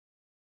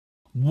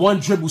One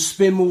dribble,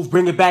 spin move,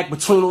 bring it back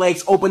between the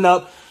legs, open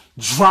up,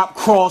 drop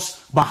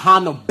cross,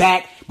 behind the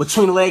back,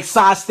 between the legs,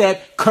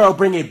 sidestep, curl,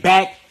 bring it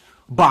back,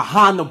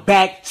 behind the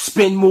back,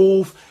 spin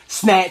move,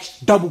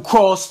 snatch, double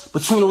cross,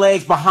 between the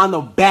legs, behind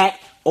the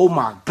back, oh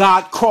my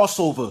God,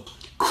 crossover,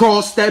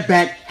 cross, step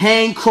back,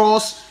 hang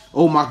cross,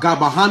 oh my God,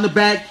 behind the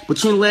back,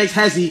 between the legs,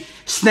 hezzy,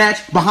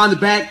 snatch, behind the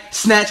back,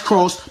 snatch,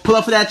 cross, pull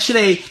up for that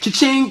chile,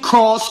 cha-ching,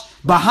 cross,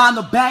 behind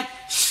the back,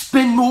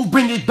 spin move,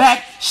 bring it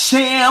back,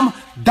 sham,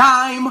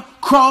 dime,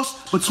 cross,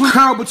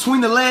 curl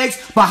between the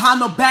legs,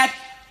 behind the back,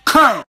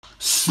 curl,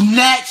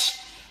 snatch,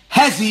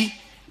 hezzy,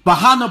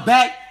 behind the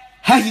back,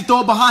 hezzy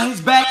throw it behind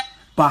his back,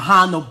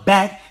 behind the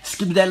back,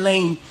 skip that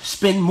lane,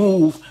 spin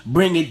move,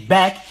 bring it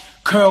back,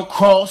 curl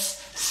cross,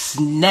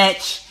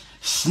 snatch,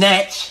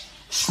 snatch,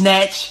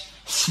 snatch,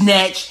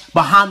 snatch,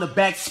 behind the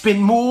back, spin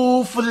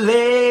move for the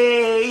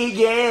leg,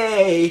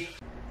 yeah.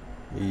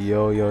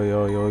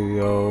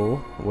 Yo,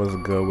 what's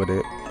good with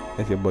it?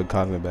 It's your boy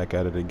Cosmic back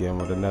at it again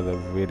with another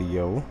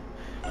video.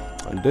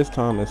 And this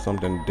time it's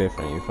something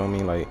different, you feel me?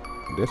 Like,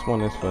 this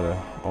one is for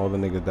all the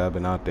niggas that have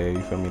been out there,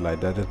 you feel me?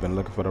 Like, that just been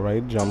looking for the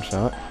right jump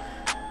shot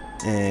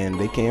and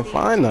they can't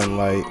find none,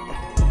 like,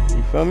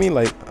 you feel me?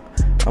 Like,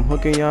 I'm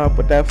hooking y'all up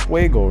with that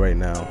fuego right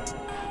now.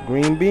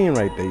 Green bean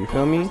right there, you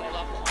feel me?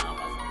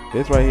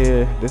 This right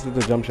here, this is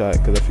the jump shot,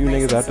 because a few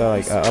niggas after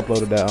like I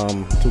uploaded that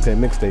 2K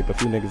mixtape, a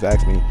few niggas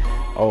asked me,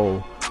 oh,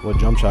 what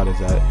jump shot is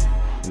that?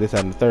 This,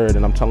 that, and the third,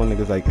 and I'm telling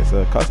niggas like it's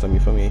a custom, you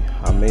feel me?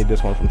 I made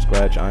this one from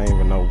scratch. I ain't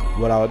even know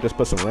what, I'll just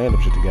put some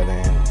random shit together,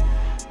 and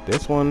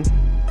this one,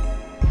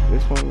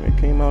 it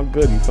came out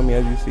good, you feel me?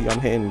 As you see, I'm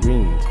hitting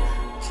greens.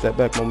 Step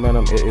back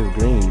momentum, it is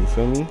green, you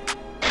feel me?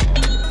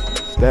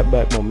 Step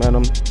back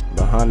momentum,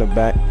 behind the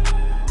back,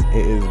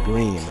 it is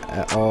green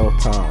at all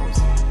times.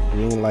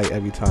 Green light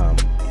every time.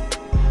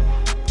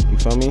 You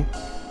feel me?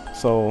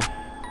 So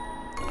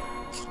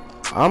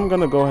I'm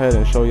gonna go ahead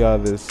and show y'all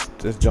this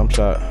jump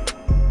shot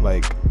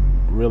like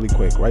really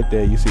quick. Right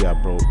there, you see I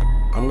broke.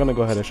 I'm gonna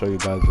go ahead and show you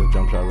guys this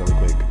jump shot really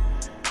quick.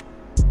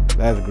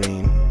 That's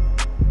green.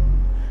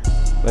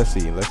 Let's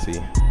see.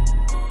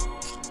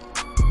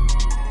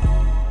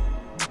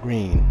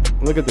 Green.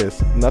 Look at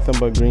this. Nothing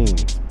but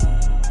greens.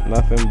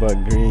 Nothing but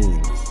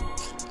greens.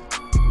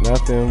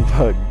 Nothing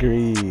but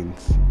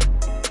greens.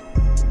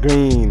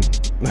 Green.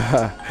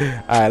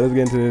 Alright, let's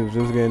get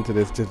into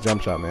this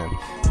jump shot, man.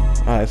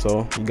 Alright,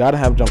 so you gotta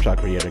have jump shot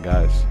creator,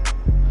 guys.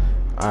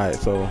 Alright,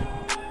 so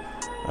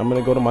I'm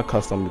gonna go to my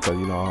custom because,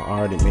 you know, I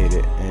already made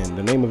it, and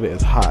the name of it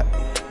is hot,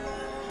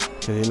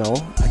 because, you know,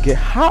 I get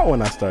hot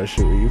when I start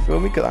shooting, you feel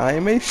me? Because I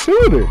am a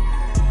shooter,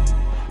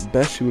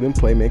 best shooting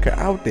playmaker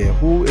out there.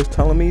 Who is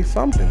telling me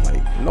something?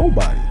 Like,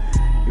 nobody,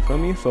 you feel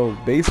me? So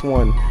base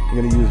 1,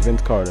 you're gonna use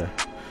Vince Carter.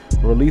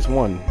 Release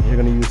 1, you're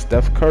gonna use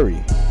Steph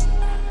Curry.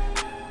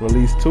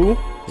 Release 2,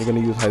 you're gonna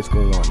use High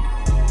School 1.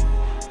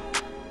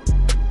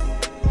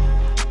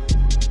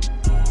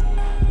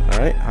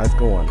 Alright, High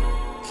School 1.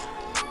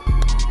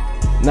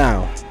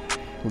 Now,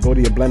 go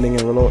to your blending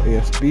and reload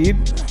your speed.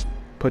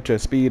 Put your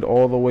speed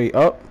all the way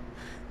up.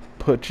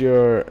 Put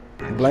your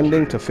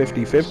blending to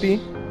 50-50.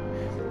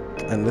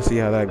 And let's see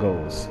how that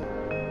goes.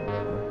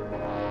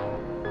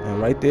 And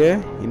right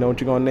there, you know what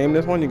you're gonna name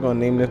this one? You're gonna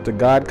name this the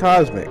God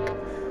Cosmic.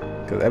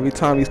 Because every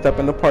time you step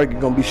in the park,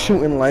 you're gonna be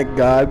shooting like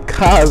God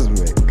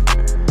Cosmic.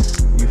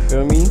 You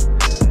feel me?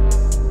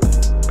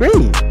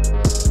 Green.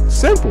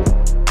 Simple.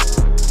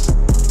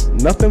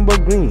 Nothing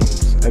but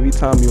greens every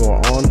time you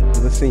are on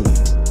the scene.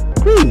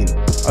 Green.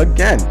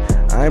 Again,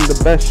 I am the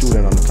best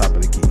shooter on the top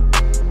of the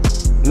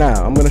key.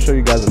 Now, I'm gonna show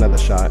you guys another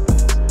shot.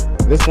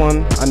 This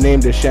one, I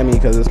named it Shemmy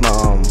because it's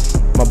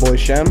my boy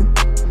Shem.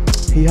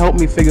 He helped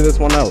me figure this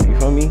one out, you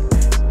feel me?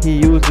 He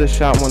used this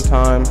shot one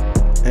time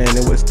and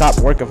it would stop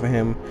working for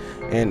him,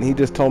 and he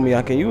just told me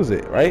I can use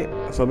it, right?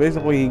 So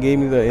basically he gave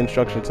me the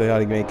instructions to how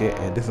to make it,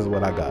 and this is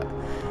what I got.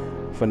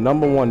 For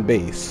number 1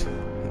 base,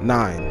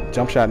 9,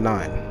 jump shot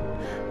 9.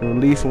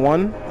 Release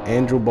 1,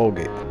 Andrew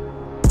Bogut.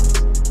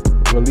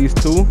 Release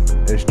 2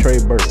 is Trey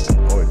Burke,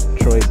 or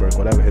Troy Burke,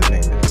 whatever his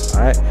name is.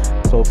 Alright,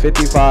 so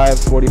 55,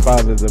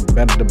 45 is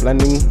the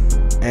blending,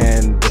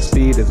 and the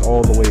speed is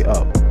all the way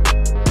up.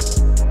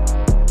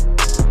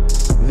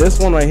 This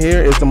one right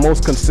here is the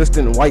most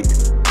consistent white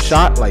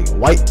shot, like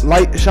white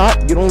light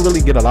shot. You don't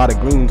really get a lot of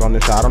greens on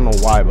this shot. I don't know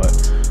why, but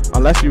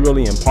unless you're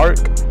really in park,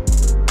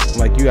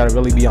 like, you gotta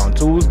really be on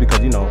 2s, because,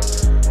 you know,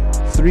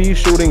 3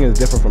 shooting is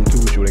different from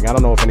 2 shooting. I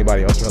don't know if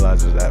anybody else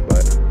realizes that,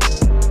 but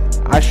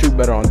I shoot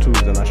better on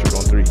 2s than I shoot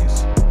on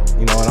 3s.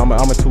 You know, and I'm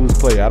a 2s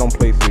player. I don't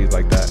play 3s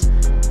like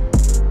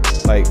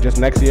that. Like, just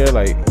next year,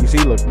 like, you see,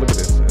 look at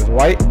this. It's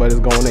white, but it's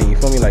going in. You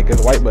feel me? Like,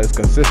 it's white, but it's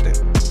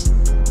consistent.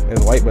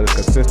 It's white, but it's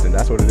consistent.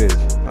 That's what it is.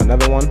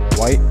 Another one,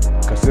 white,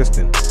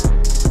 consistent.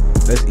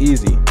 That's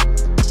easy.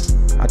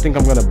 I think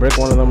I'm gonna break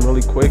one of them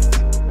really quick.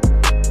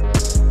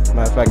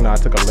 Matter of fact, no, I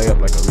took a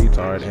layup like a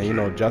retard, and, you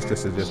know,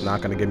 Justice is just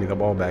not gonna give me the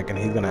ball back, and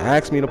he's gonna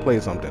ask me to play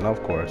something,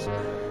 of course.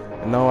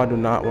 No, I do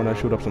not want to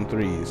shoot up some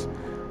 3s.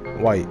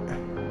 White.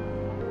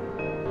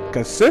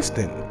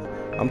 Consistent.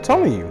 I'm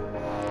telling you.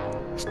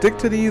 Stick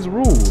to these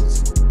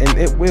rules and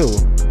it will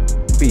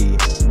be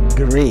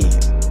green.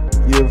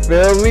 You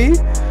feel me?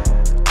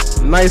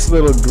 Nice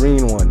little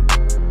green one.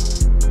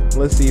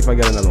 Let's see if I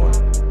get another one.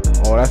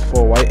 Oh, that's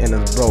 4 white and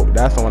it's broke.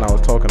 That's the one I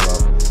was talking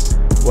about.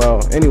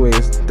 Well,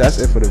 anyways, that's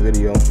it for the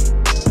video.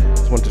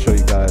 Just wanted to show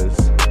you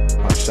guys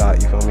my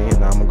shot, you feel me?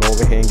 Now I'm gonna go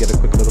over here and get a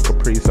quick little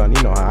Capri Sun.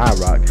 You know how I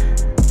rock.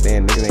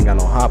 Damn, niggas ain't got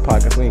no Hot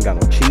Pockets, we ain't got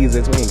no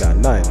Cheez-Its, we ain't got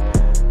nothing.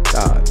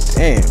 God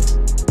damn.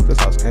 This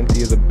house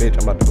empty as a bitch.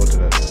 I'm about to go to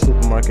the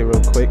supermarket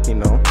real quick, you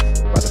know.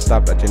 About to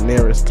stop at your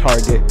nearest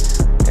Target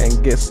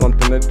and get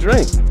something to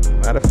drink.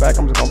 Matter of fact,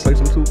 I'm just gonna play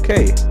some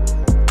 2K.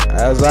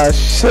 As I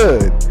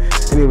should.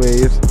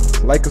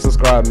 Anyways, like and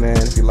subscribe, man,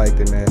 if you liked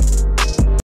it, man.